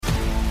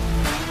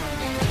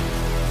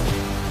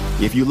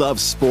If you love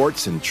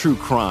sports and true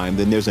crime,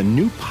 then there's a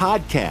new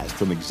podcast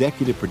from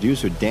executive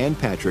producer Dan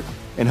Patrick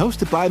and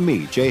hosted by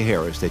me, Jay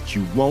Harris, that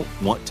you won't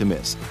want to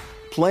miss.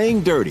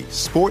 Playing Dirty: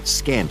 Sports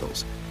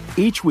Scandals.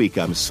 Each week,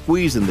 I'm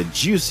squeezing the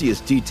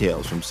juiciest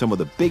details from some of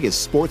the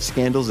biggest sports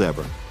scandals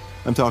ever.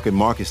 I'm talking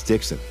Marcus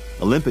Dixon,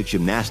 Olympic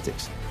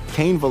gymnastics,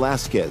 Cain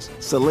Velasquez,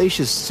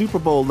 salacious Super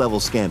Bowl-level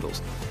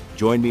scandals.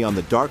 Join me on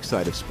the dark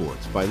side of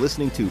sports by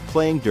listening to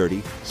Playing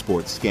Dirty: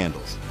 Sports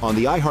Scandals on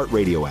the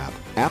iHeartRadio app,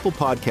 Apple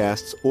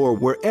Podcasts, or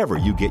wherever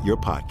you get your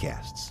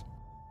podcasts.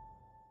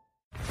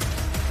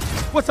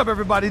 What's up,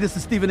 everybody? This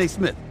is Stephen A.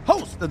 Smith,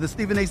 host of the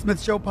Stephen A.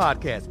 Smith Show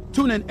podcast.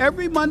 Tune in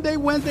every Monday,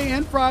 Wednesday,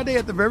 and Friday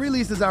at the very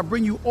least as I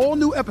bring you all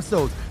new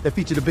episodes that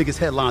feature the biggest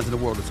headlines in the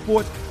world of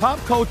sports, pop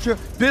culture,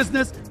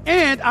 business,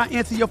 and I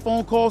answer your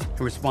phone calls and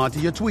respond to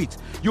your tweets.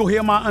 You'll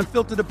hear my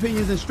unfiltered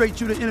opinions and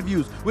straight-shooter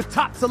interviews with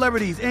top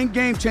celebrities and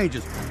game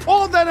changers.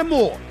 All that and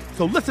more.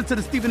 So listen to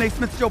the Stephen A.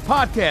 Smith Show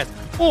podcast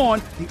on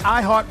the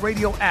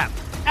iHeartRadio app,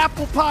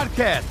 Apple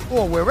Podcasts,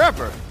 or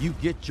wherever you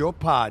get your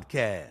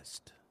podcast.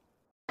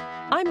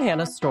 I'm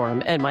Hannah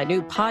Storm, and my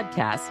new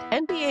podcast,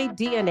 NBA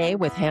DNA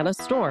with Hannah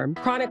Storm,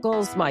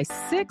 chronicles my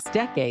 6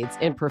 decades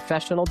in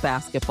professional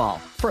basketball.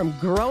 From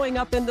growing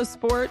up in the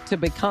sport to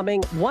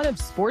becoming one of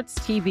sports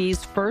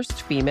TV's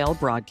first female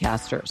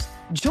broadcasters.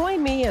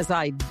 Join me as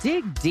I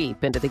dig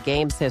deep into the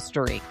game's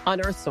history,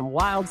 unearth some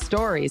wild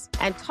stories,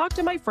 and talk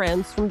to my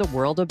friends from the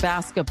world of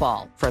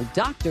basketball, from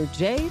Dr.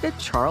 J to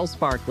Charles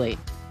Barkley.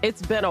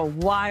 It's been a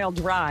wild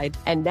ride,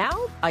 and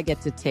now I get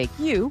to take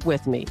you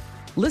with me.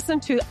 Listen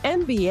to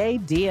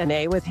NBA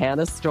DNA with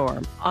Hannah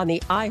Storm on the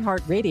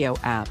iHeartRadio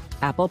app,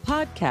 Apple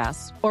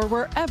Podcasts, or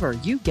wherever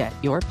you get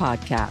your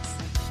podcasts.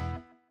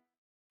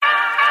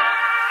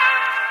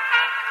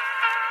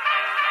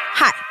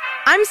 Hi,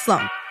 I'm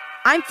Sloan.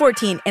 I'm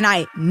 14 and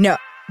I know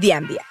the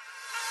NBA.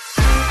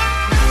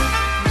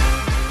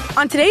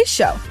 On today's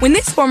show, when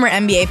this former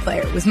NBA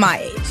player was my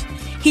age,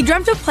 he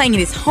dreamt of playing in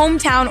his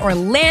hometown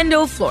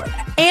Orlando,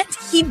 Florida, and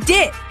he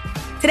did.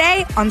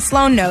 Today on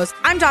Sloan Knows,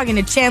 I'm talking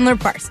to Chandler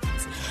Parsons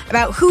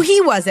about who he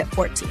was at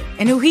 14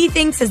 and who he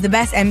thinks has the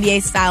best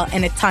NBA style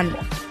and a ton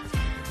more.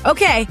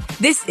 Okay,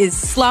 this is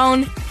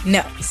Sloan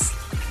Knows.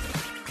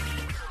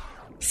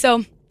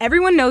 So,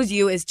 everyone knows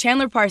you as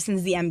Chandler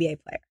Parsons, the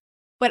NBA player.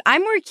 But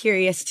I'm more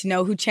curious to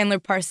know who Chandler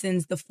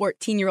Parsons, the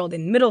 14-year-old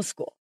in middle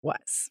school,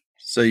 was.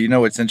 So, you know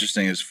what's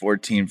interesting is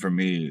 14 for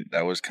me,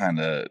 that was kind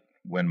of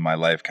when my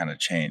life kind of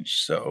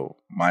changed. So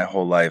my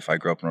whole life, I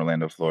grew up in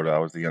Orlando, Florida. I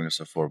was the youngest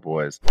of 4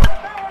 boys.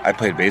 I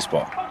played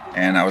baseball,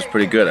 and I was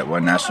pretty good. I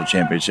won national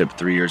championship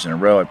 3 years in a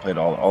row. I played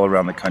all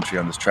around the country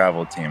on this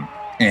travel team.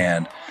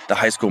 And the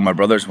high school my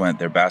brothers went,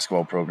 their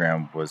basketball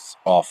program was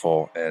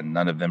awful, and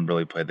none of them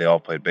really played. They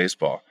all played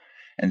baseball.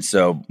 And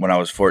so when I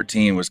was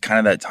 14 was kind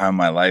of that time in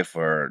my life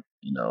where,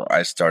 you know,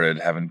 I started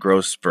having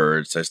growth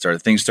spurts.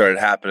 Things started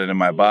happening in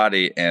my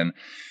body, and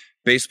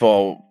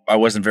baseball, I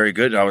wasn't very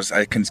good.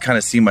 I can kind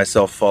of see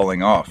myself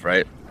falling off,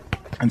 right?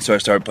 And so I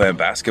started playing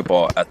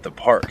basketball at the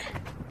park,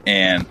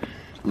 and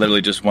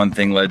literally just one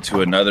thing led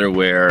to another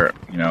where,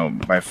 you know,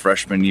 my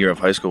freshman year of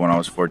high school when I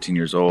was 14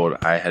 years old,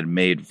 I had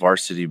made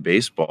varsity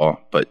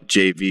baseball, but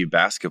JV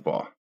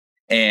basketball.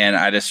 And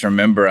I just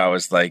remember I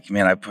was like,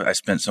 man, I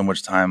spent so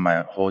much time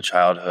my whole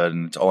childhood,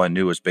 and all I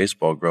knew was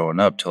baseball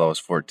growing up till I was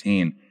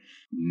 14.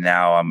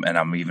 Now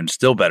I'm even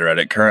still better at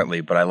it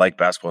currently, but I like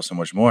basketball so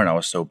much more, and I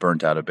was so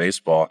burnt out of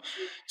baseball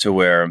to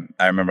where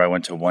I remember I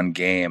went to one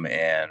game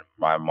and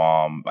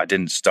I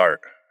didn't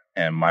start,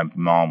 and my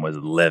mom was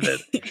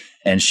livid.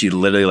 And she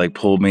literally like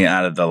pulled me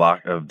out of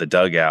the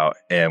dugout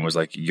and was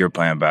like, "You're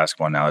playing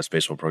basketball now. This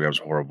baseball program's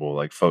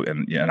horrible."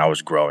 And I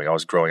was growing. I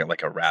was growing at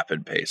like a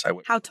rapid pace.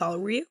 How tall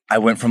were you? I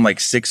went from like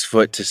 6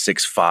 foot to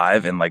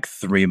 6'5" in like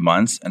 3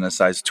 months, and a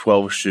size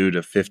 12 shoe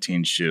to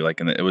 15 shoe.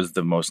 And it was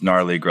the most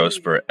gnarly growth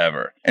spurt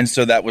ever. And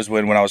so that was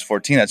when I was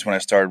 14, that's when I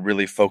started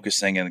really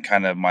focusing, and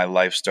kind of my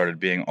life started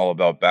being all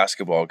about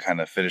basketball.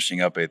 Kind of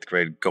finishing up 8th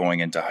grade, going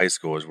into high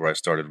school is where I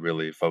started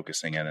really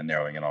focusing in and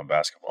narrowing in on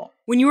basketball.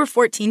 When you were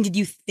 14, did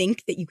you think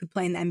that you could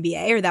play in the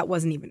NBA, or that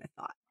wasn't even a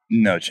thought?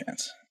 No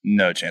chance.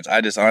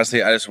 I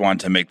just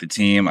wanted to make the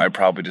team. I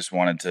probably just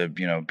wanted to,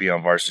 you know, be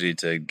on varsity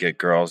to get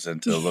girls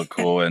and to look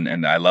cool.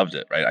 And I loved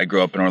it, right? I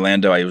grew up in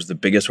Orlando. I was the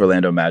biggest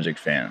Orlando Magic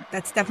fan.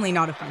 That's definitely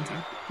not a fun team.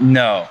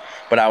 No,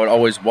 but I would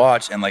always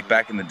watch. And like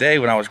back in the day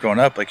when I was growing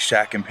up, like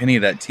Shaq and Penny,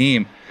 that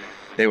team,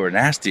 they were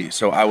nasty.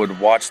 So I would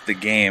watch the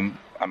game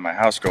on my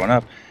house growing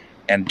up.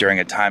 And during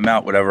a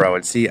timeout, whatever I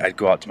would see, I'd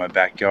go out to my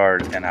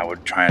backyard and I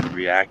would try and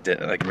reenact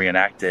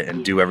it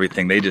and do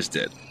everything they just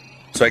did.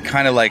 So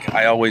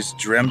I always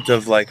dreamt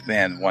of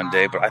one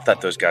day, but I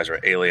thought those guys were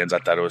aliens. I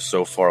thought it was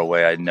so far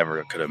away. I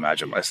never could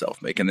imagine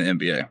myself making the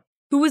NBA.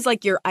 Who was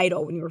like your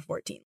idol when you were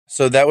 14?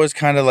 So that was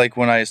kind of like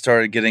when I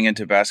started getting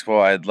into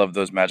basketball. I had loved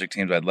those Magic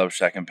teams. I'd loved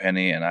Shaq and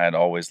Penny, and I had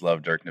always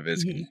loved Dirk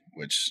Nowitzki,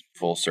 which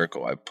full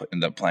circle. I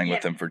ended up playing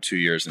with him for 2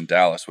 years in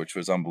Dallas, which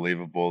was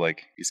unbelievable.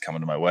 Like, he's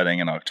coming to my wedding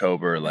in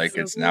October. Like,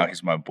 now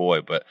he's my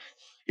boy. But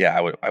yeah,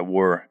 I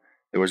wore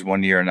There was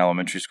one year in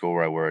elementary school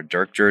where I wore a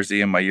Dirk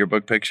jersey in my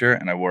yearbook picture,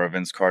 and I wore a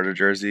Vince Carter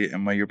jersey in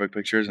my yearbook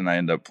pictures, and I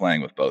ended up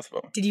playing with both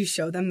of them. Did you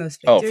show them those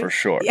pictures? Oh, for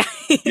sure. Yeah.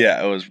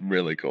 Yeah, it was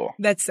really cool.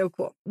 That's so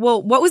cool.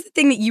 Well, what was the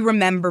thing that you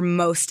remember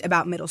most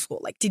about middle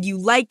school? Like, did you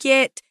like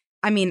it?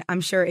 I mean,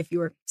 I'm sure if you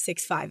were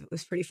 6'5", it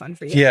was pretty fun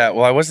for you. Yeah,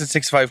 well, I wasn't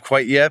 6'5"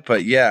 quite yet,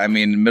 but yeah, I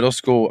mean, middle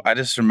school, I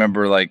just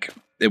remember like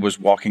it was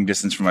walking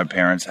distance from my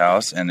parents'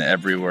 house, and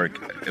everywhere,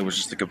 it was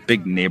just like a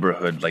big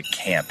neighborhood like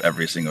camp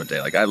every single day.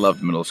 Like I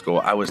loved middle school.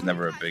 I was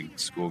never a big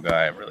school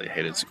guy. I really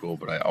hated school,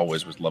 but I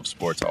always loved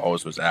sports. I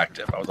always was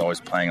active. I was always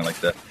playing in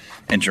like the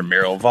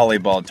intramural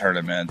volleyball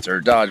tournaments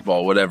or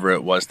dodgeball, whatever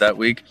it was that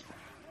week.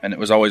 And it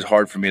was always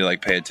hard for me to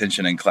like pay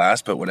attention in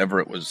class, but whenever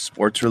it was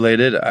sports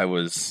related, I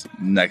was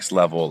next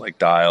level, like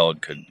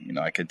dialed,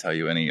 I could tell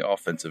you any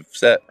offensive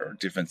set or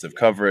defensive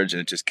coverage.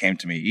 And it just came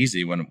to me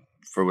easy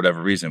for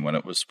whatever reason, when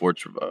it was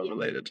sports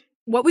related.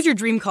 What was your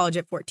dream college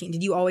at 14?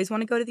 Did you always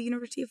want to go to the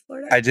University of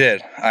Florida? I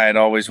did. I had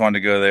always wanted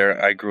to go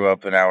there. I grew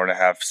up an hour and a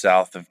half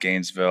south of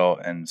Gainesville.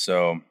 And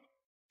so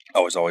I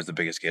was always the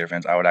biggest Gator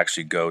fan. I would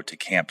actually go to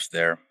camps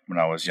there when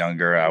I was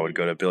younger. I would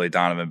go to Billy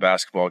Donovan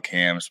basketball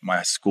camps.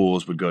 My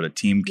schools would go to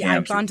team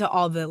camps. I've gone to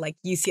all the like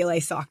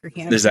UCLA soccer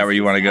camps. Is that where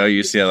you want to go,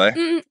 UCLA?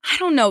 I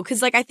don't know,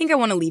 because like I think I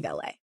want to leave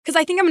LA. Because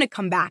I think I'm going to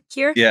come back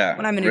here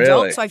when I'm an really?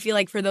 adult. So I feel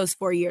like for those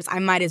 4 years, I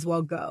might as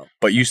well go.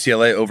 But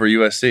UCLA over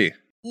USC?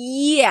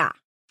 Yeah,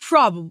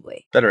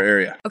 probably. Better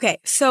area. Okay,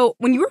 so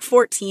when you were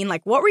 14,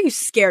 like what were you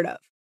scared of?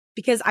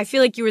 Because I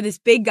feel like you were this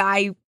big guy,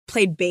 you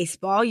played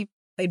baseball, you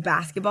played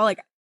basketball. Like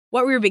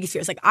what were your biggest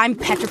fears? Like I'm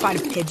petrified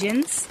of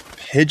pigeons.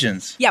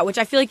 Pigeons? Yeah, which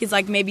I feel like is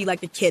like maybe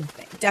like a kid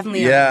thing.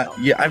 Definitely. Yeah.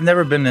 I've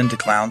never been into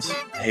clowns.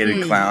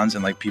 Hated clowns,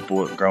 and like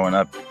people growing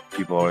up,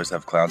 people always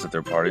have clowns at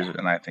their parties,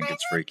 and I think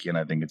it's freaky and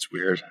I think it's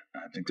weird.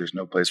 I think there's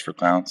no place for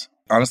clowns.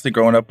 Honestly,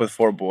 growing up with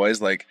 4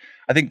 boys, like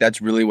I think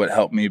that's really what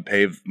helped me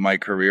pave my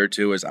career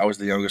too, is I was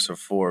the youngest of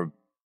 4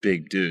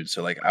 big dudes.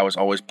 So like I was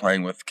always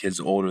playing with kids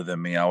older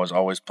than me. I was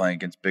always playing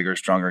against bigger,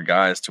 stronger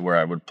guys, to where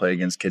I would play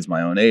against kids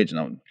my own age,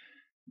 and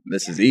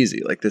this is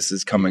easy. Like this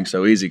is coming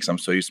so easy because I'm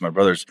so used to my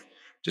brothers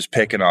just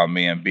picking on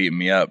me and beating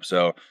me up.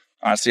 So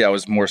honestly, I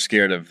was more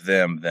scared of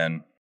them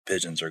than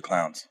pigeons or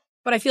clowns.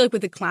 But I feel like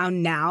with the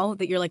clown now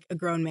that you're like a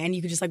grown man,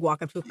 you could just like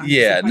walk up to a clown.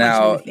 Yeah, and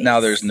just, like, now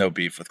there's no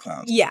beef with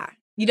clowns. Yeah,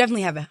 you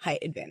definitely have a height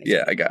advantage.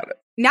 Yeah, I got it.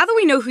 Now that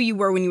we know who you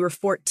were when you were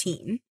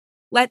 14,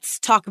 let's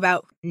talk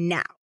about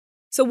now.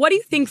 So what do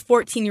you think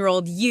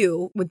 14-year-old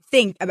you would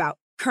think about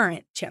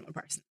current Chandler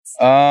Parsons?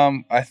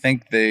 I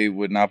think they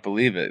would not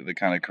believe it. The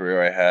kind of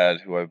career I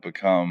had, who I've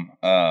become,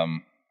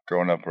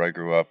 growing up where I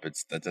grew up,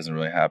 that doesn't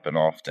really happen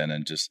often.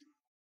 And just,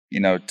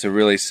 to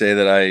really say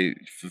that I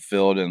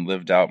fulfilled and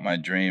lived out my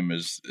dream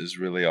is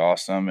really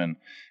awesome. And,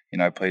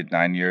 I played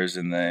 9 years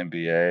in the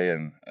NBA,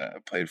 and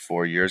played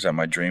 4 years at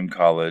my dream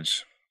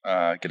college,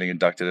 getting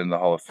inducted into the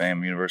Hall of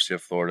Fame, University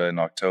of Florida in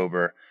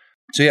October.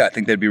 So yeah, I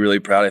think they'd be really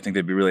proud. I think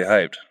they'd be really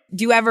hyped.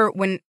 Do you ever,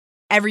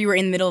 whenever you were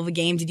in the middle of a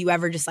game, did you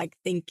ever just like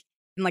think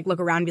and like look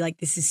around and be like,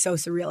 this is so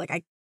surreal?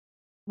 Like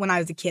when I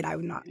was a kid, I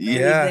would not believe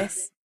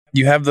this.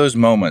 You have those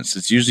moments.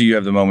 It's usually you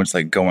have the moments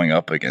like going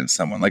up against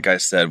someone. Like I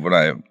said, when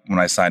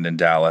I signed in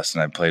Dallas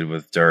and I played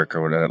with Dirk,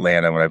 or in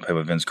Atlanta when I played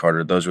with Vince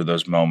Carter, those were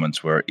those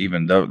moments where,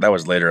 even though that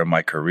was later in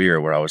my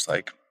career, where I was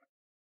like,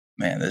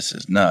 man, this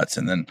is nuts.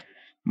 And then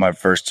my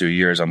first 2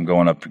 years, I'm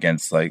going up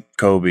against like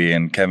Kobe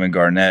and Kevin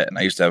Garnett, and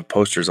I used to have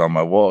posters on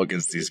my wall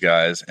against these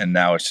guys. And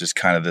now it's just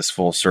kind of this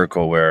full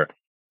circle where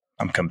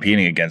I'm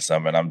competing against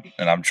them, and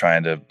I'm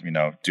trying to,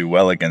 do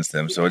well against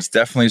them. So it's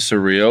definitely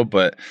surreal,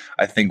 but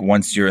I think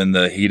once you're in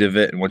the heat of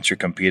it and once you're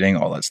competing,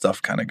 all that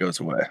stuff kind of goes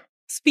away.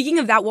 Speaking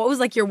of that, what was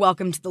like your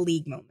welcome to the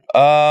league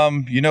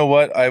moment? You know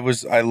what? I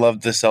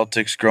loved the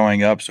Celtics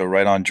growing up. So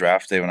right on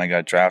draft day when I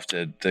got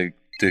drafted, the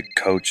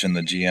coach and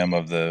the GM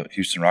of the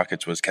Houston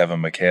Rockets was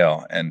Kevin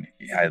McHale, and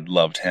I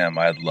loved him.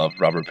 I loved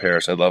Robert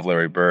Parrish. I loved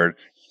Larry Bird.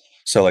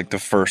 So like the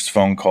first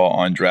phone call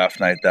on draft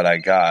night that I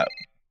got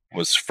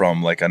was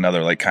from like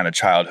another like kind of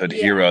childhood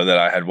hero that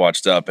I had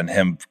watched up, and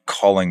him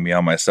calling me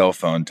on my cell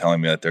phone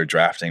telling me that they're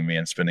drafting me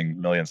and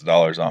spending millions of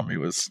dollars on me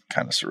was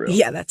kind of surreal.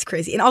 Yeah, that's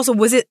crazy. And also,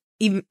 was it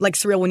even like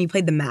surreal when you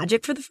played the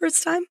Magic for the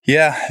first time?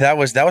 Yeah, that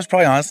was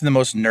probably honestly the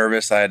most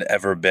nervous I had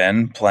ever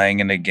been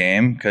playing in a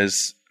game,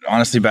 because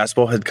honestly,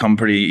 basketball had come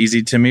pretty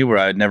easy to me, where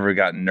I had never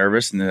gotten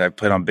nervous, and then I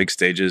played on big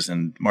stages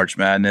and March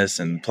Madness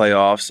and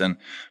playoffs,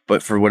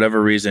 but for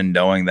whatever reason,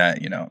 knowing that,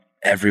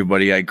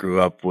 everybody I grew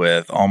up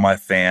with, all my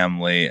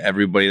family,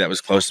 everybody that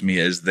was close to me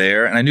is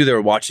there. And I knew they were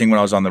watching when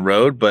I was on the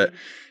road, but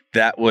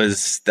that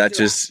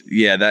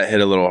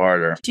hit a little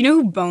harder. Do you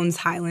know who Bones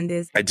Highland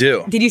is? I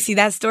do. Did you see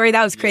that story?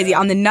 That was crazy.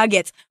 On the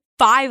Nuggets,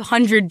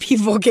 500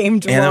 people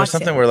came to watch. And there was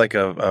something where like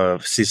a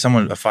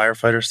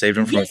firefighter saved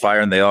him from a fire,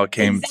 and they all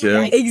came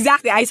too.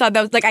 Exactly. I saw that.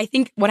 Was like, I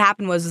think what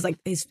happened was like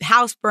his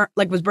house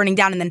was burning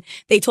down, and then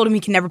they told him he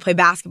can never play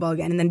basketball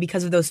again. And then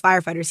because of those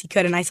firefighters, he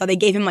could. And I saw they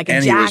gave him like a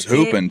jacket. And he was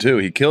hooping too.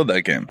 He killed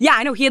that game. Yeah,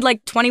 I know. He had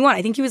like 21.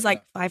 I think he was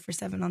like 5 for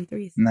 7 on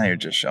threes. Now you're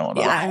just showing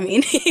off. Yeah, I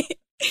mean,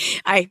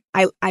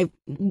 I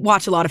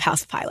watch a lot of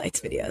House of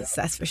Highlights videos.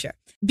 That's for sure.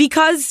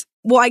 Because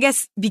well, I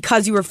guess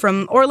because you were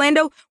from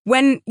Orlando,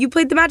 when you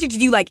played the Magic,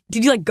 did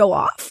you go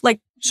off? Like,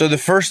 so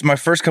my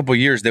first couple of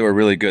years, they were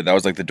really good. That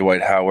was like the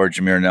Dwight Howard,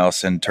 Jameer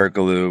Nelson,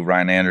 Turkoglu,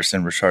 Ryan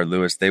Anderson, Rashard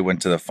Lewis. They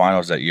went to the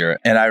finals that year.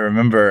 And I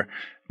remember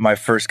my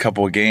first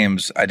couple of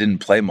games, I didn't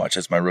play much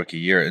as my rookie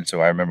year. And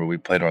so I remember we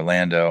played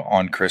Orlando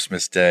on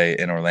Christmas Day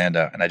in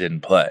Orlando, and I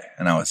didn't play.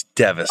 And I was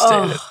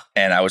devastated.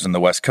 And I was on the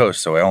West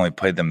Coast, so I only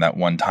played them that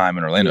one time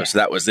in Orlando. Yeah. So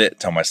that was it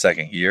till my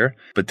second year.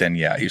 But then,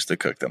 I used to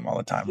cook them all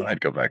the time when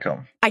I'd go back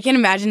home. I can't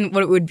imagine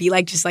what it would be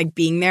like just like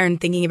being there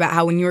and thinking about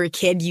how when you were a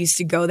kid, you used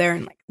to go there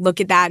and like look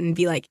at that and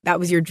be like, that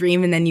was your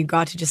dream. And then you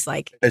got to just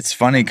like. It's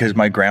funny because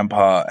my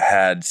grandpa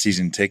had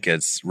season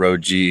tickets, row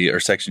G or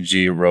section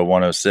G, row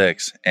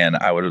 106. And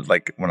I would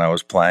like, when I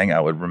was playing, I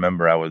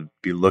would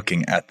be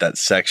looking at that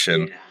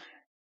section. Yeah.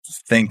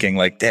 Thinking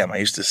like, damn, I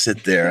used to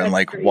sit there and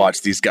like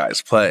watch these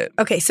guys play it.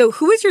 Okay, so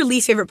who is your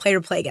least favorite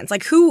player to play against?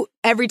 Like who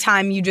every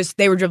time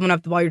they were dribbling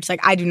up the ball, you're just like,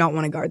 I do not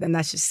want to guard them.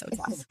 That's just so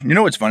tough. You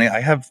know what's funny?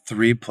 I have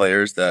 3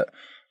 players that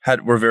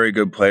were very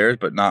good players,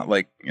 but not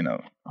like,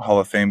 Hall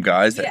of Fame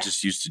guys that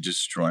just used to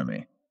destroy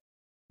me.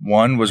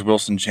 One was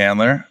Wilson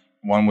Chandler,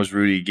 one was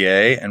Rudy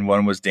Gay, and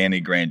one was Danny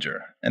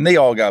Granger. And they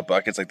all got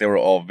buckets. Like they were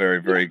all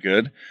very, very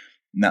good.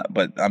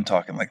 But I'm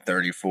talking like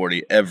 30,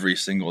 40 every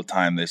single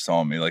time they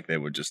saw me, like they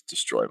would just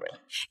destroy me.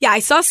 Yeah, I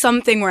saw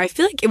something where I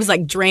feel like it was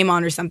like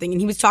Draymond or something,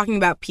 and he was talking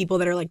about people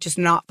that are like just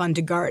not fun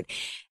to guard.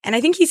 And I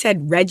think he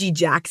said Reggie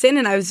Jackson,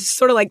 and I was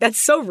sort of like, that's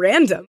so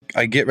random.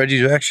 I get Reggie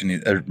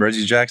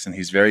Jackson.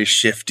 He's very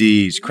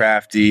shifty. He's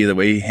crafty. The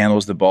way he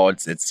handles the ball,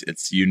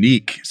 it's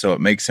unique. So it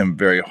makes him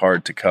very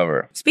hard to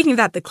cover. Speaking of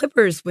that, the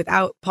Clippers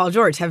without Paul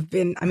George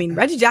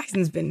Reggie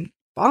Jackson's been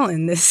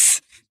balling this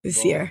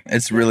year.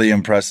 It's really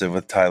impressive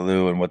with Ty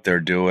Lue and what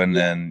they're doing.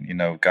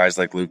 And, guys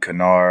like Luke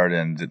Kennard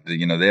and,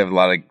 they have a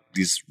lot of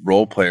these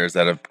role players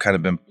that have kind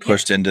of been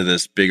pushed into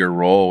this bigger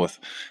role with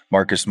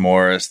Marcus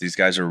Morris. These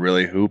guys are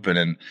really hooping.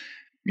 And,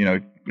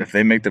 if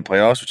they make the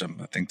playoffs, which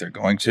I think they're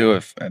going to,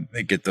 and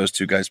they get those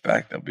 2 guys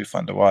back, that'll be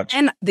fun to watch.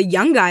 And the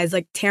young guys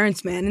like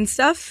Terrence Mann and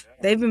stuff,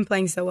 they've been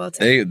playing so well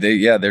too.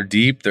 They're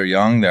deep, they're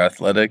young, they're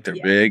athletic, they're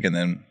big, and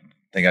then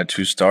they got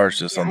 2 stars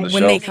just on the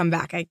shelf. When they come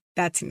back,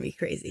 that's going to be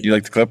crazy. You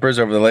like the Clippers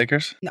over the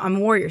Lakers? No, I'm a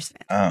Warriors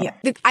fan. Oh.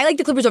 Yeah. I like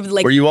the Clippers over the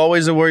Lakers. Were you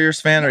always a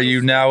Warriors fan, or are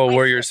you now a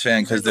Warriors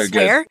fan because they're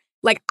good?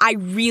 Like,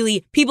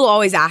 people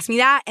always ask me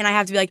that, and I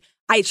have to be like,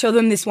 I show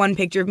them this one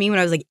picture of me when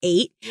I was like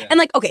 8. Yeah. And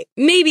like, okay,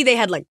 maybe they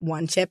had like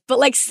 1 chip, but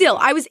like still,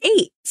 I was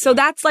 8. So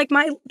that's like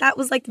that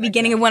was like the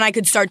beginning of when I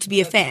could start to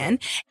be a fan.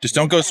 Just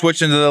don't go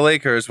switch into the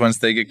Lakers once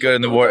they get good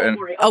in the war.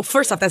 Oh,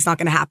 first off, that's not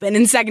going to happen.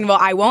 And second of all,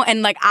 I won't.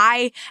 And like,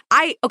 I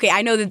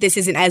know that this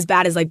isn't as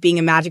bad as like being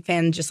a Magic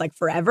fan just like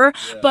forever.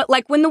 Yeah. But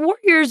like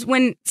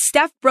when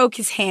Steph broke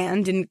his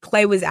hand and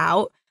Clay was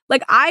out,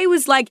 like I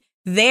was like,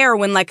 there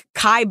when like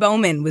Kai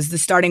Bowman was the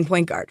starting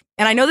point guard.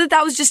 And I know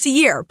that was just a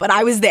year, but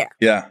I was there.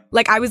 Yeah.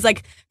 Like I was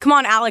like, come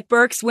on, Alec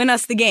Burks, win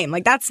us the game.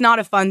 Like that's not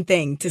a fun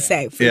thing to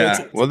say for your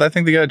team. Well, I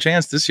think they got a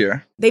chance this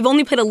year. They've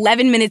only played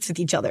 11 minutes with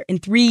each other in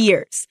 3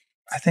 years.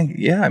 I think,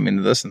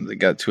 listen, they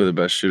got 2 of the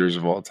best shooters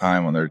of all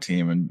time on their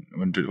team. And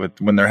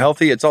when they're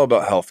healthy, it's all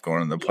about health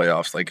going into the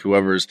playoffs. Like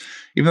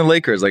even the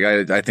Lakers, like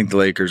I think the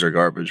Lakers are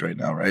garbage right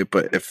now, right?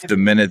 But if the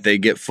minute they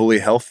get fully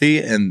healthy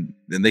and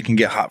then they can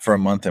get hot for a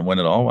month and win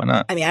it all, why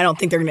not? I mean, I don't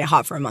think they're going to get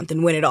hot for a month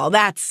and win it all.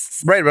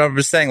 That's right. But I'm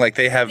just saying, like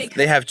they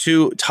have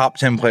 2 top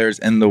 10 players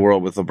in the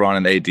world with LeBron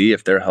and AD.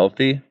 If they're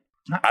healthy,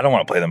 I don't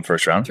want to play them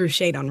first round. Threw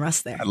shade on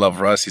Russ there. I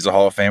love Russ. He's a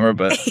Hall of Famer,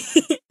 but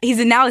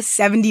he's now a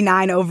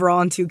 79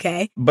 overall in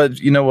 2K. But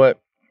you know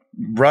what?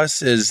 Russ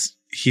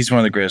he's one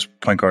of the greatest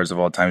point guards of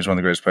all time. He's one of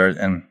the greatest players,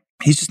 and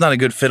he's just not a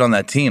good fit on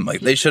that team.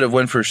 Like they should have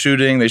went for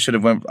shooting.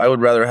 I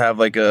would rather have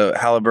like a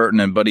Halliburton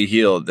and Buddy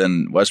Hield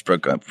than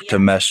Westbrook to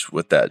mesh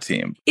with that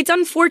team. It's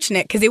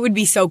unfortunate because it would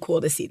be so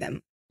cool to see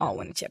them all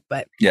win a chip,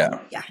 but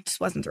it just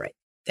wasn't the right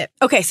fit.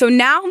 Okay, so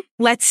now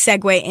let's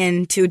segue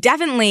into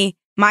definitely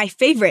my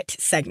favorite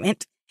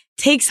segment,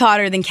 Takes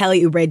Hotter Than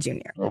Kelly Oubre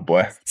Jr. Oh,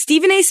 boy.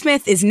 Stephen A.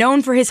 Smith is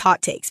known for his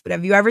hot takes, but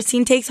have you ever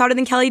seen Takes Hotter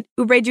Than Kelly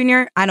Oubre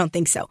Jr.? I don't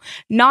think so.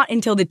 Not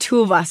until the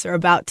 2 of us are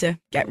about to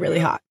get really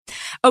hot.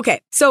 Okay,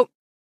 so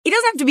it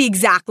doesn't have to be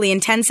exactly in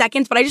 10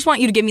 seconds, but I just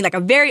want you to give me like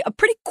a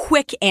pretty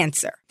quick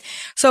answer.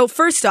 So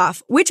first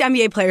off, which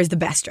NBA player is the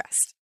best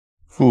dressed?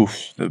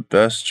 The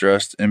best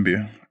dressed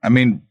NBA. I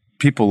mean,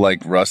 people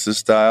like Russ's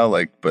style,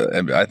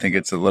 but I think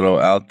it's a little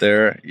out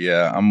there.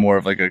 Yeah, I'm more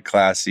of like a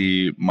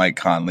classy Mike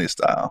Conley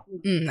style.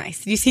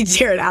 Nice. Did you see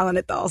Jared Allen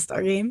at the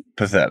All-Star game?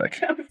 Pathetic.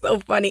 That was so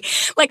funny.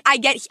 Like,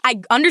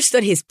 I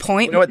understood his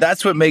point. You know what?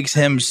 That's what makes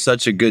him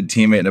such a good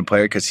teammate and a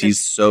player, because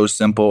he's so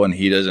simple and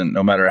he doesn't,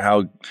 no matter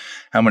how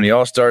many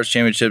All-Stars,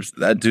 championships,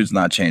 that dude's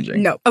not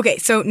changing. No. Okay,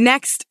 so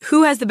next,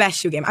 who has the best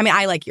shoe game? I mean,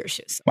 I like your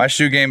shoes. My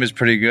shoe game is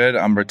pretty good.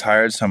 I'm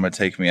retired, so I'm going to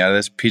take me out of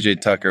this.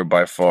 PJ Tucker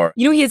by far.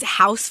 You know he has a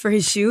house for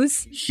his shoes?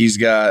 He's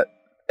got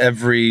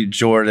every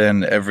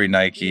Jordan, every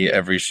Nike,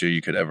 every shoe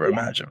you could ever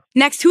imagine.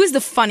 Next, who is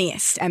the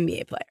funniest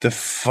NBA player? The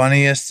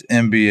funniest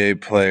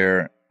NBA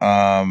player,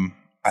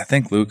 I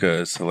think Luka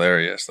is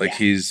hilarious. Like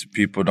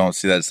people don't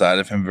see that side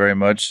of him very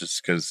much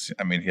just because,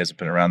 I mean, he hasn't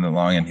been around that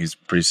long and he's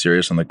pretty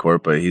serious on the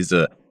court, but he's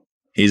a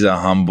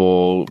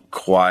humble,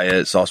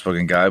 quiet,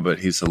 soft-spoken guy, but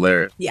he's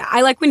hilarious. Yeah,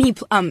 I like when he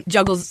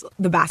juggles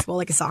the basketball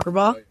like a soccer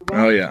ball.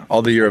 Oh, yeah.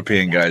 All the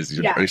European guys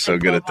are so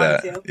good at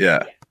that.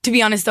 Yeah. To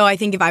be honest, though, I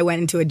think if I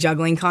went into a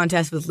juggling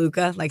contest with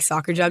Luka, like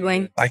soccer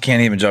juggling. I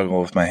can't even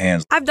juggle with my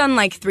hands. I've done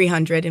like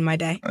 300 in my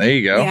day. There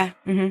you go. Yeah.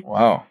 Mm-hmm.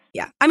 Wow.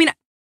 Yeah. I mean,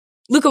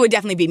 Luka would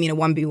definitely beat me in a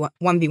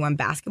 1v1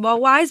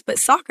 basketball-wise, but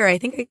soccer, I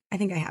think I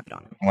have it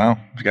on him. Wow.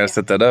 You got to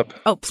set that up.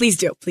 Oh, please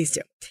do. Please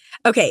do.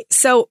 Okay,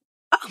 so,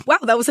 wow,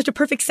 that was such a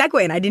perfect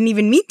segue, and I didn't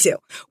even mean to.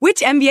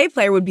 Which NBA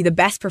player would be the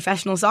best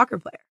professional soccer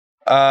player?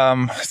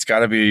 It's got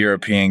to be a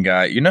European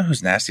guy. You know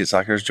who's nasty at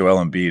soccer is Joel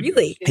Embiid.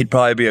 Really? He'd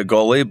probably be a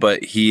goalie,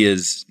 but he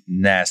is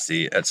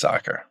nasty at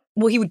soccer.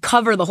 Well, he would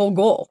cover the whole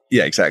goal.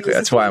 Yeah, exactly.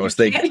 That's why I was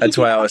thinking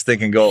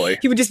goalie.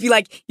 He would just be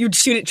like, you'd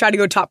shoot it, try to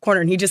go top corner,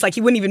 and he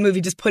wouldn't even move.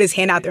 He'd just put his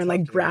hand out there and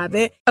like grab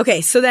it.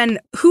 Okay, so then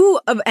who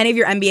of any of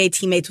your NBA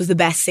teammates was the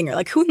best singer?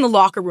 Like who in the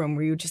locker room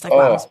were you just like,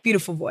 wow, this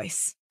beautiful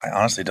voice? I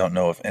honestly don't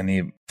know if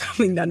any.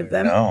 Probably none of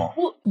them. No.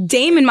 Well,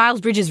 Dame and Miles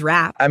Bridges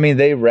rap. I mean,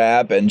 they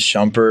rap and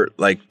Shumpert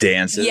like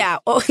dances. Yeah,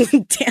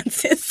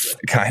 dances.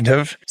 Kind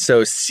of.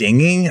 So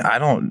singing, I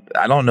don't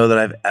know that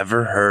I've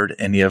ever heard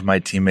any of my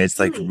teammates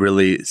like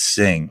really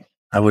sing.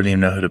 I wouldn't even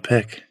know who to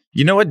pick.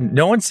 You know what?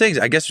 No one sings.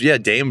 I guess, yeah,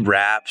 Dame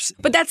raps.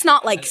 But that's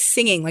not like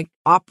singing, like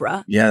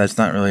opera. Yeah, that's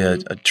not really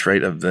a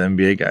trait of the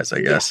NBA guys, I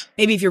guess. Yeah.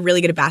 Maybe if you're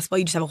really good at basketball,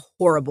 you just have a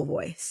horrible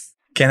voice.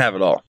 Can't have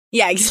it all.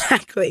 Yeah,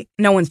 exactly.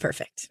 No one's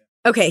perfect.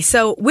 Okay,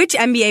 so which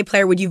NBA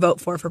player would you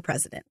vote for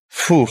president?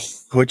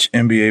 Which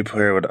NBA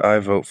player would I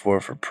vote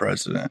for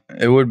president?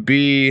 It would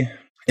be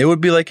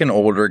like an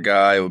older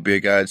guy. It would be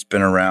a guy that's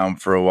been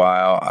around for a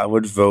while. I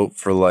would vote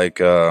for like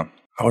a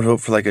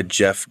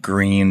Jeff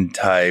Green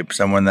type,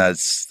 someone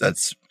that's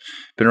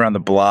been around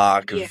the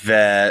block,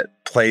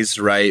 vet, plays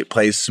right,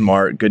 plays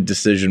smart, good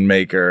decision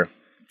maker.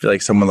 I feel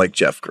like someone like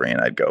Jeff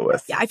Green I'd go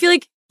with. Yeah, I feel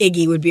like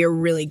Iggy would be a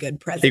really good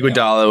president.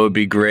 Iguodala would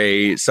be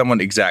great.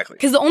 Someone, exactly.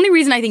 Because the only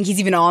reason I think he's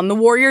even on the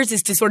Warriors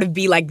is to sort of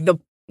be like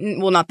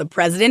not the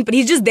president, but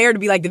he's just there to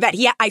be like the vet.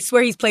 I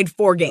swear he's played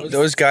 4 games.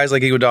 Those guys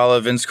like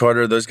Iguodala, Vince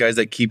Carter, those guys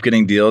that keep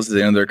getting deals at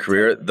the end of their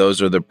career,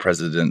 those are the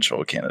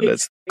presidential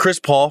candidates. Chris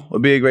Paul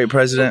would be a great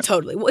president. Oh,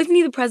 totally. Well, isn't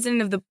he the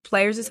president of the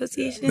Players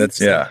Association?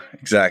 Yeah,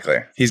 exactly.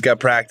 He's got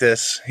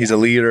practice. He's a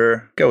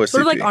leader. Go with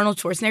sort CP. of like Arnold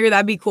Schwarzenegger.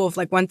 That'd be cool if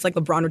like once like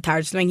LeBron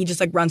retires or something, he just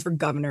like runs for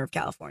governor of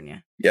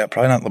California. Yeah,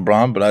 probably not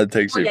LeBron, but I'd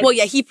take CP. Well,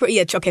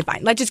 yeah, okay,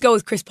 fine. Let's just go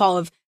with Chris Paul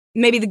of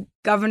maybe the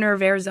governor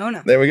of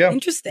Arizona. There we go.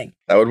 Interesting.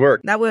 That would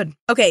work. That would.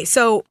 Okay,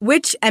 so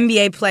which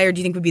NBA player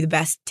do you think would be the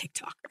best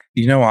TikToker?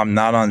 You know, I'm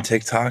not on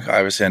TikTok.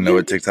 Obviously, I know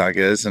what TikTok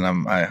is,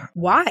 and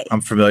Why? I'm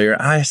familiar.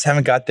 I just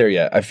haven't got there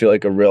yet. I feel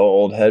like a real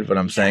old head when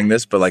I'm saying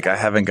this, but like I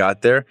haven't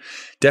got there.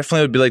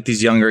 Definitely would be like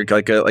these younger,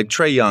 like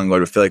Trey Young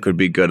would feel like would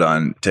be good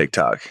on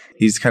TikTok.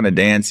 He's kind of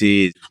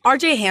dancey.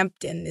 RJ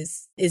Hampton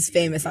is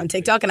famous on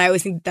TikTok, and I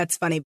always think that's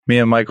funny. Me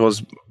and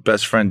Michael's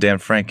best friend, Dan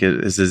Frank,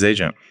 is his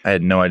agent. I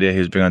had no idea he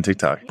was big on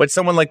TikTok. But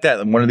someone like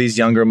that, one of these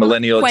younger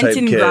millennial type kids.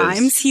 Quentin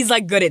Grimes, he's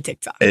like good at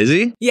TikTok. Is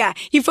he? Yeah,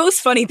 he posts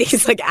funny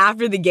things like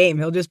after the game.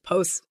 He'll just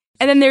post.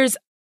 And then there's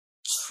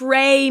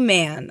Trey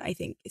Man, I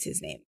think is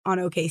his name, on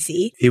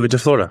OKC. He went to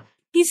Florida.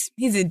 He's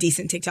a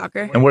decent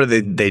TikToker. And what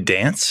do they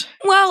dance?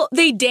 Well,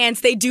 they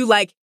dance. They do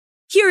like,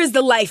 here is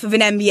the life of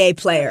an NBA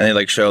player. And they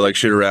like show like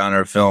shoot around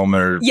or film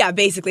or. Yeah,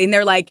 basically. And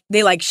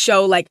they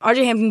show like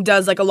RJ Hampton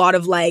does like a lot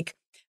of like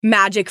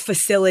magic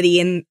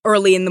facility and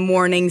early in the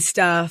morning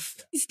stuff.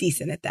 He's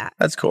decent at that.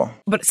 That's cool.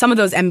 But some of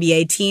those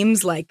NBA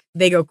teams, like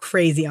they go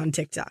crazy on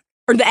TikTok.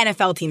 Or the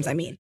NFL teams, I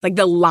mean. Like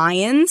the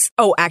Lions.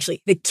 Oh,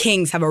 actually, the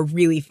Kings have a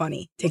really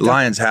funny TikTok.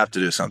 Lions have to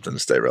do something to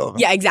stay relevant.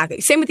 Yeah, exactly.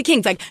 Same with the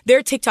Kings. Like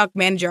their TikTok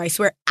manager, I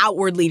swear,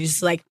 outwardly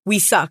just like, we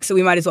suck, so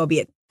we might as well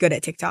be good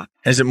at TikTok.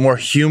 Is it more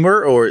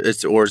humor or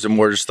is it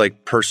more just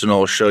like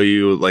personal, show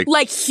you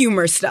like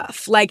humor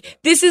stuff? Like,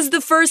 this is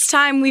the first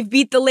time we've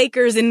beat the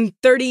Lakers in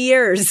 30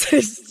 years.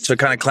 So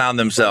kind of clown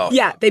themselves.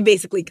 Yeah, they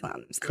basically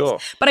clown themselves.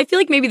 Cool. But I feel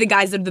like maybe the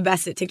guys that are the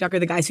best at TikTok are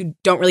the guys who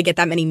don't really get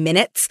that many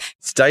minutes.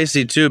 It's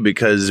dicey too,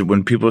 because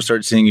when people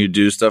start seeing you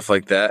do stuff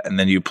like that and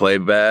then you play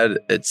bad,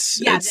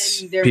 it's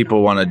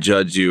people want to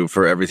judge you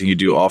for everything you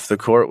do off the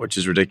court, which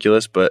is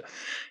ridiculous. But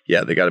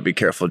yeah, they got to be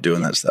careful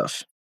doing that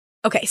stuff.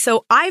 Okay,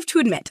 so I have to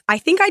admit, I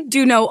think I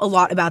do know a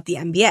lot about the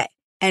NBA,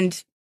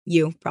 and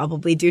you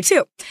probably do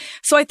too.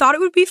 So I thought it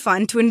would be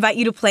fun to invite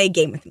you to play a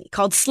game with me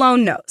called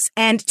Sloan Knows.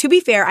 And to be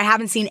fair, I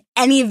haven't seen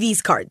any of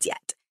these cards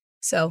yet.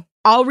 So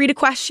I'll read a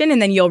question,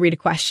 and then you'll read a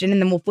question, and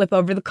then we'll flip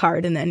over the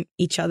card, and then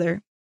each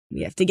other,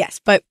 we have to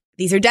guess. But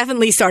these are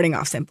definitely starting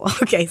off simple.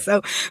 Okay,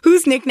 so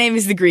whose nickname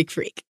is the Greek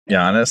Freak?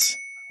 Giannis.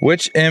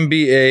 Which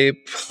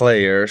NBA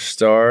player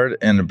starred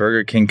in a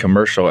Burger King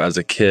commercial as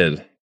a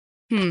kid?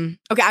 Okay,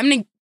 I'm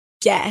going to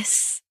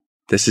guess.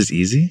 This is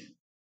easy?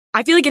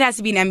 I feel like it has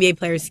to be an NBA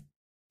player.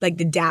 Like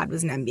the dad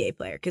was an NBA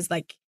player. Because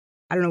like,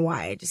 I don't know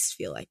why. I just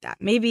feel like that.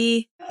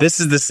 Maybe. This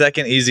is the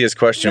second easiest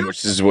question,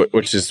 which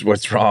is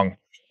what's wrong.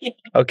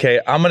 Okay,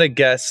 I'm going to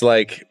guess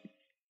like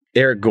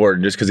Eric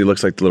Gordon just because he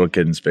looks like the little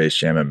kid in Space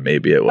Jam, and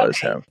maybe it was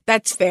him.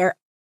 That's fair.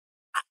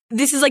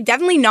 This is like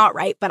definitely not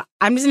right, but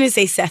I'm just going to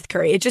say Seth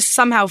Curry. It just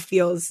somehow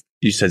feels...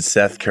 You said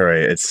Seth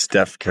Curry. It's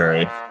Steph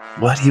Curry.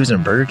 What? He was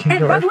in Burger King?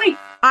 And by the way,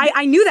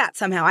 I knew that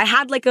somehow. I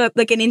had like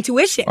an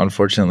intuition.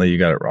 Unfortunately, you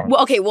got it wrong.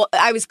 Well, okay,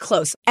 I was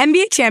close.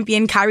 NBA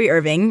champion Kyrie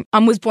Irving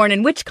was born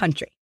in which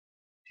country?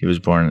 He was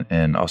born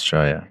in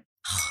Australia.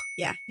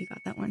 Yeah, you got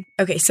that one.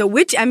 Okay, so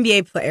which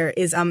NBA player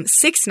is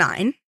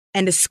 6'9"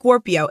 and a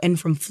Scorpio and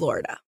from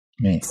Florida?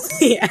 Me.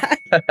 Yeah.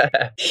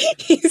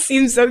 He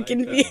seems so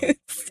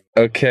confused.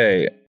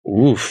 Okay.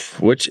 Oof.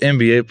 Which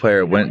NBA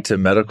player went to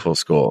medical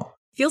school?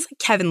 Feels like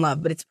Kevin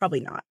Love, but it's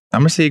probably not.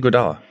 I'm going to say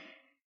Iguodala.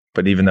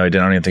 But even though I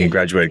don't even think he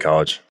graduated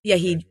college. Yeah,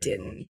 he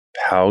didn't.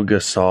 Pau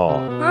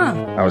Gasol.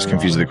 Huh. I was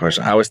confused with the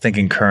question. I was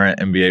thinking current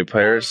NBA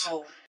players.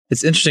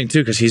 It's interesting,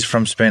 too, because he's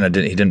from Spain. He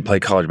didn't play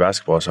college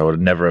basketball, so I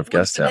would never have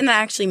guessed him. And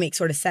that actually makes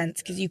sort of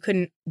sense, because you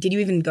couldn't... Did you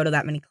even go to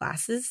that many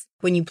classes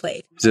when you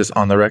played? Is this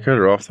on the record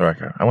or off the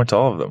record? I went to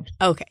all of them.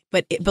 Okay,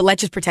 but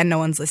let's just pretend no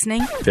one's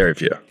listening. Very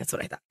few. That's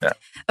what I thought. Yeah.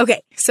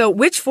 Okay, so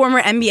which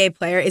former NBA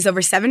player is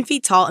over 7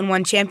 feet tall and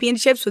won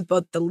championships with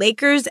both the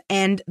Lakers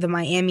and the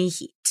Miami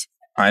Heat?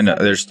 I know.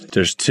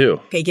 There's two.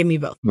 Okay, give me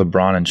both.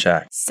 LeBron and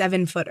Shaq.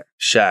 7-footer.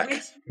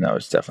 Shaq. No,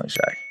 it's definitely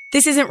Shaq.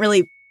 This isn't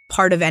really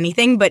part of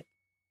anything, but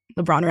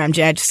LeBron or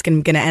MJ, I'm just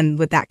going to end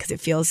with that because it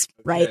feels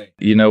right.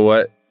 You know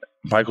what?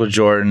 Michael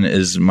Jordan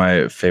is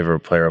my favorite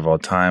player of all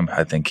time.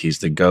 I think he's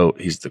the GOAT.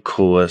 He's the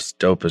coolest,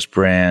 dopest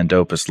brand,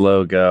 dopest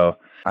logo.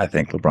 I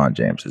think LeBron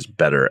James is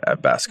better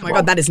at basketball. Oh my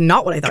God, that is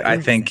not what I thought. I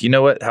think, you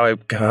know what?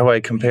 How I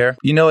compare?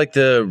 You know, like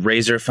the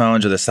Razor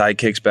phones or the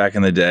Sidekicks back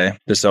in the day,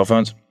 the cell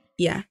phones?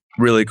 Yeah.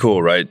 Really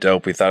cool, right?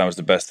 Dope. We thought it was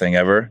the best thing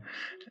ever.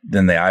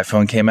 Then the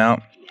iPhone came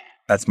out.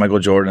 That's Michael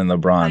Jordan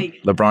and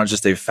LeBron. LeBron's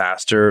just a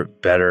faster,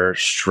 better,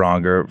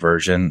 stronger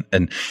version.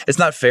 And it's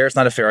not fair. It's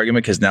not a fair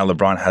argument because now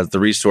LeBron has the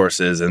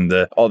resources and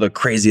all the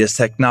craziest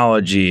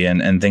technology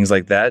and things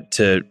like that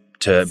to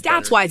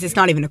stats-wise, it's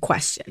not even a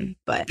question.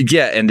 But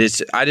yeah, and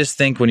I just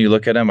think when you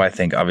look at them, I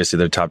think obviously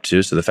they're top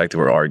two. So the fact that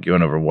we're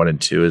arguing over 1 and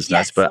 2 is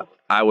nuts. But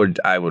I would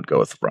go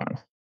with LeBron.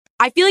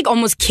 I feel like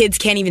almost kids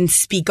can't even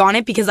speak on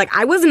it because like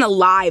I wasn't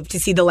alive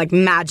to see the like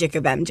magic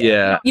of MJ.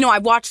 Yeah. You know, I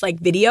watched like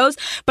videos,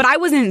 but I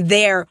wasn't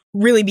there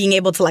really being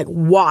able to like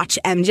watch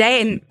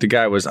MJ. And the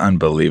guy was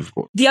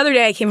unbelievable. The other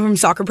day I came from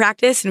soccer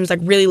practice and it was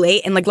like really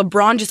late and like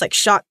LeBron just like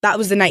shot. That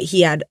was the night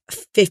he had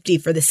 50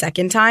 for the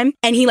second time.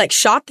 And he like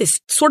shot this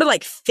sort of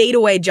like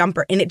fadeaway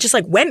jumper and it just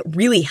like went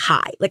really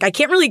high. Like I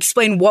can't really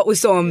explain what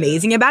was so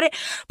amazing about it,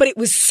 but it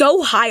was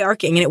so high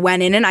arcing and it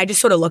went in and I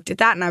just sort of looked at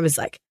that and I was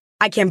like,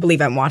 I can't believe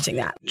I'm watching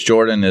that.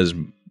 Jordan is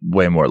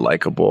way more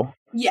likable.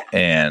 Yeah.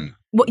 And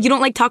what, you don't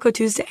like Taco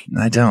Tuesday?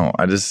 I don't.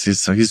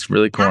 He's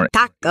really corny.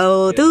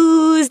 Taco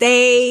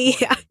Tuesday.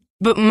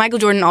 But Michael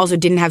Jordan also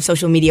didn't have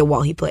social media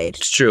while he played.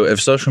 It's true. If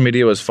social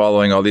media was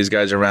following all these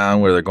guys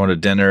around where they're going to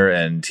dinner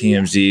and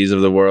TMZs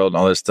of the world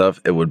and all this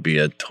stuff, it would be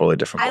a totally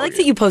different I like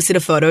that you posted a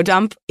photo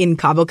dump in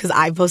Cabo because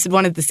I posted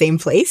one at the same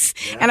place.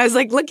 Yeah. And I was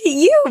like, look at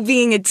you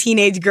being a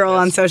teenage girl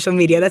on social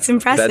media. That's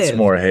impressive. That's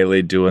more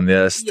Haley doing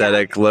the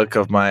aesthetic look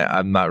of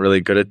I'm not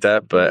really good at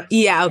that, but.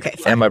 Yeah, okay.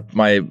 Fine.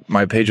 And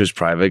my page was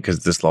private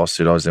because this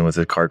lawsuit I was in with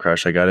the car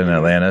crash I got in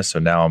Atlanta. So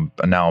now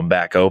I'm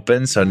back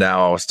open. So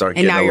now I'll start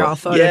getting. And now you're all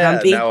photo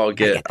dumpy. Now I'll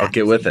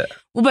get with it.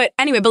 Well, but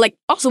anyway, but like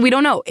also we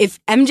don't know if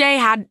MJ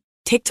had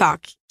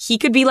TikTok, he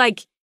could be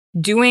like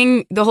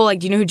doing the whole like.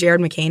 Do you know who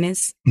Jared McCain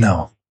is?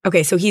 No.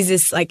 Okay, so he's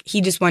this like he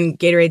just won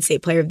Gatorade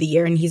State Player of the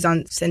Year, and he's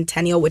on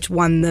Centennial, which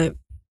won the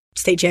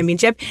state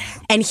championship,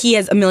 and he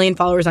has 1 million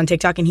followers on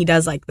TikTok, and he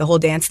does like the whole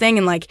dance thing,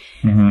 and like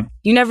you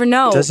never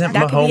know. Doesn't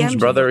Mahomes'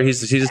 brother?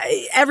 He's just.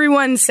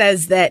 Everyone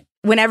says that.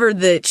 Whenever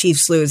the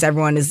Chiefs lose,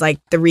 everyone is like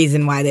the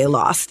reason why they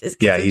lost.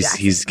 Yeah,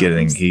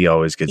 he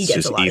always gets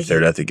just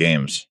ethered at the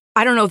games.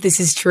 I don't know if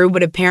this is true,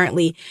 but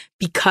apparently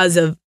because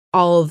of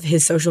all of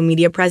his social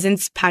media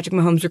presence, Patrick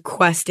Mahomes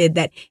requested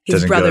that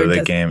his brother go to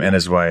the game and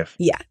his wife.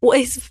 Yeah, well,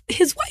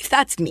 his wife,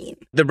 that's mean.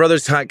 The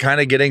brother's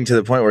kind of getting to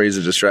the point where he's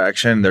a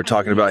distraction. They're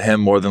talking about him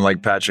more than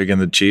like Patrick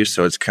and the Chiefs,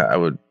 so it's kind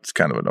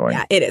of annoying.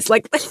 Yeah, it is.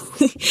 Like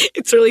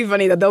it's really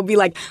funny that they'll be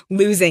like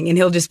losing and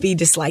he'll just be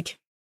like.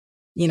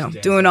 You know,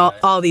 doing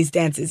all these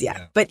dances,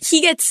 yeah. But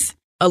he gets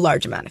a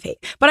large amount of hate.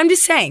 But I'm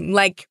just saying,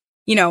 like,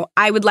 you know,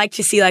 I would like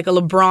to see like a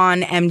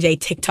LeBron MJ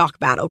TikTok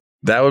battle.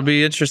 That would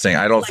be interesting.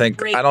 I don't think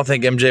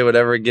MJ would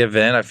ever give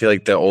in. I feel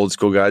like the old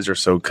school guys are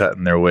so cut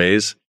in their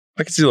ways.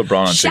 I can see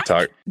LeBron on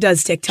TikTok.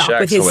 Does TikTok Shaq's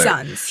with his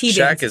hilarious. sons.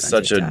 Shaq is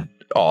such an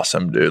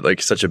awesome dude.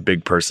 Like such a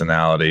big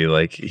personality.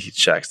 Like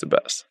Shaq's the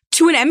best.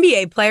 To an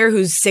NBA player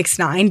who's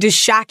 6'9", does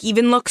Shaq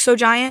even look so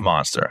giant?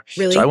 Monster.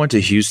 Really? So I went to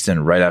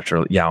Houston right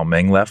after Yao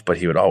Ming left, but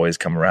he would always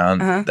come around.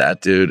 That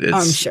dude is.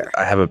 I'm sure.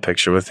 I have a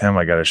picture with him.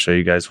 I got to show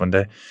you guys one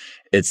day.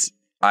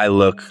 I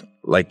look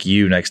like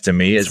you next to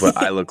me is what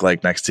I look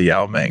like next to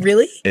Yao Ming.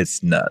 Really?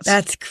 It's nuts.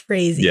 That's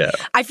crazy. Yeah.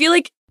 I feel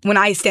like when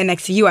I stand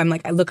next to you, I'm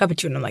like, I look up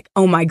at you and I'm like,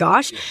 oh my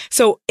gosh.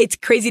 So it's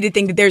crazy to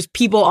think that there's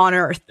people on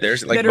Earth.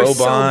 There's like that are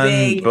so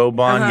big.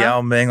 Boban,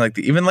 Yao Ming, like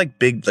even like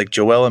big, like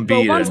Joel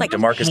Embiid Boban's and like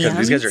DeMarcus Cousins.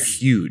 These guys are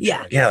huge.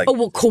 Yeah. Like, oh,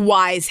 well,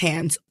 Kawhi's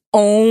hands.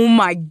 Oh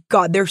my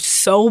God, they're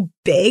so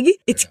big.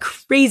 It's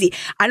crazy.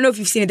 I don't know if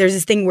you've seen it. There's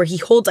this thing where he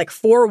holds like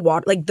 4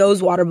 water, like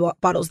those water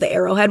bottles, the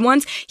Arrowhead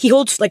ones. He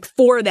holds like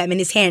 4 of them in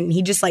his hand and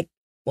he just like,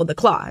 well, the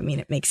claw. I mean,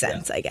 it makes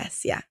sense, I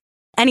guess. Yeah.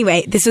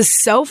 Anyway, this was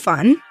so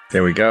fun.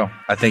 There we go.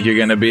 I think you're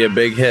going to be a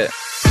big hit.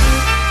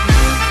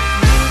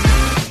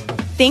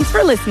 Thanks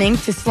for listening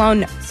to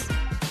Sloan Knows.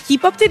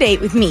 Keep up to date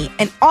with me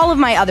and all of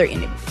my other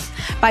interviews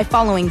by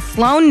following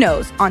Sloan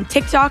Knows on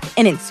TikTok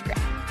and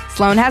Instagram.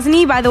 Sloan has an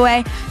E, by the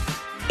way.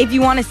 If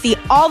you want to see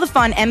all the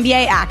fun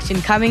NBA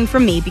action coming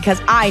from me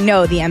because I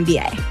know the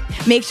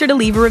NBA, make sure to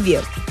leave a review.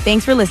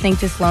 Thanks for listening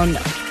to Sloan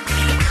Knows.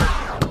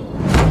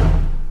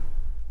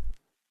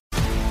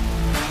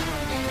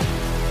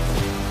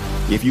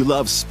 If you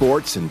love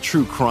sports and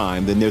true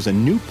crime, then there's a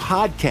new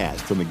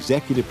podcast from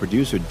executive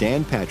producer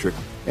Dan Patrick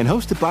and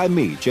hosted by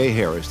me, Jay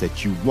Harris,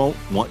 that you won't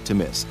want to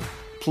miss.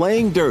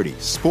 Playing Dirty: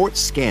 Sports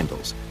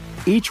Scandals.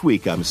 Each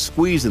week, I'm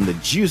squeezing the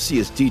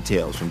juiciest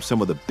details from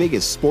some of the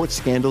biggest sports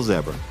scandals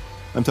ever.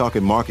 I'm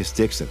talking Marcus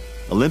Dixon,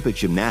 Olympic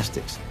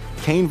gymnastics,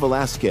 Cain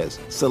Velasquez,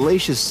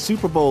 salacious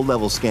Super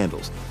Bowl-level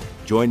scandals.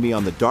 Join me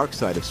on the dark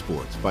side of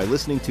sports by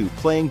listening to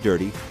Playing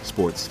Dirty: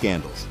 Sports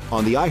Scandals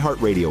on the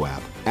iHeartRadio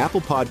app,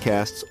 Apple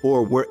Podcasts,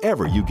 or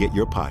wherever you get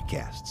your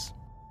podcasts.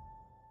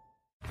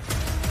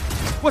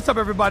 What's up,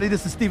 everybody?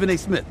 This is Stephen A.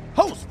 Smith,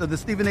 host of the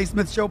Stephen A.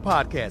 Smith Show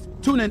podcast.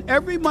 Tune in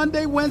every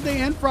Monday, Wednesday,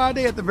 and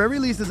Friday at the very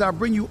least as I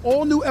bring you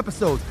all new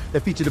episodes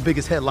that feature the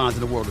biggest headlines in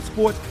the world of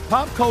sports,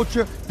 pop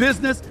culture,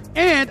 business,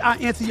 and I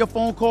answer your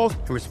phone calls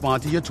and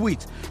respond to your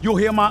tweets. You'll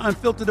hear my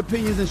unfiltered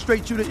opinions and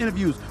straight-shooter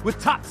interviews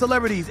with top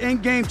celebrities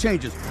and game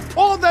changers.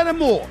 All that and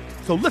more.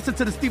 So listen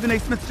to the Stephen A.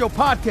 Smith Show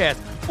podcast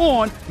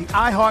on the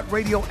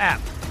iHeartRadio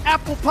app,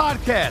 Apple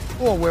Podcasts,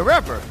 or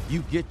wherever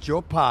you get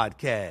your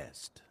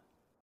podcast.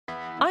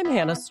 I'm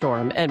Hannah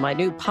Storm, and my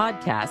new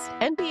podcast,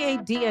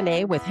 NBA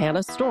DNA with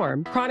Hannah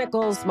Storm,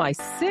 chronicles my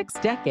 6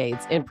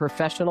 decades in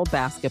professional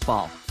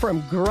basketball.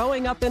 From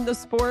growing up in the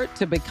sport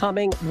to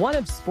becoming one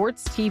of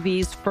sports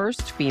TV's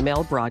first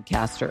female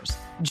broadcasters.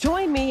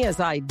 Join me as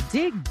I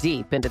dig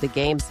deep into the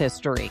game's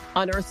history,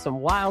 unearth some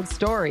wild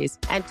stories,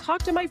 and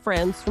talk to my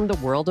friends from the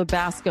world of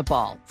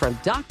basketball, from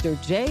Dr.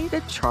 J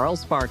to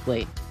Charles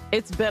Barkley.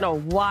 It's been a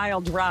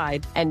wild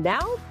ride, and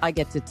now I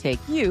get to take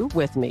you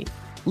with me.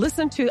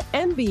 Listen to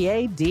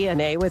NBA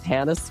DNA with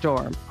Hannah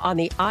Storm on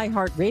the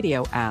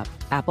iHeartRadio app,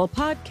 Apple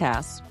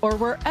Podcasts, or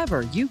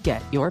wherever you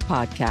get your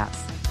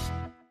podcasts.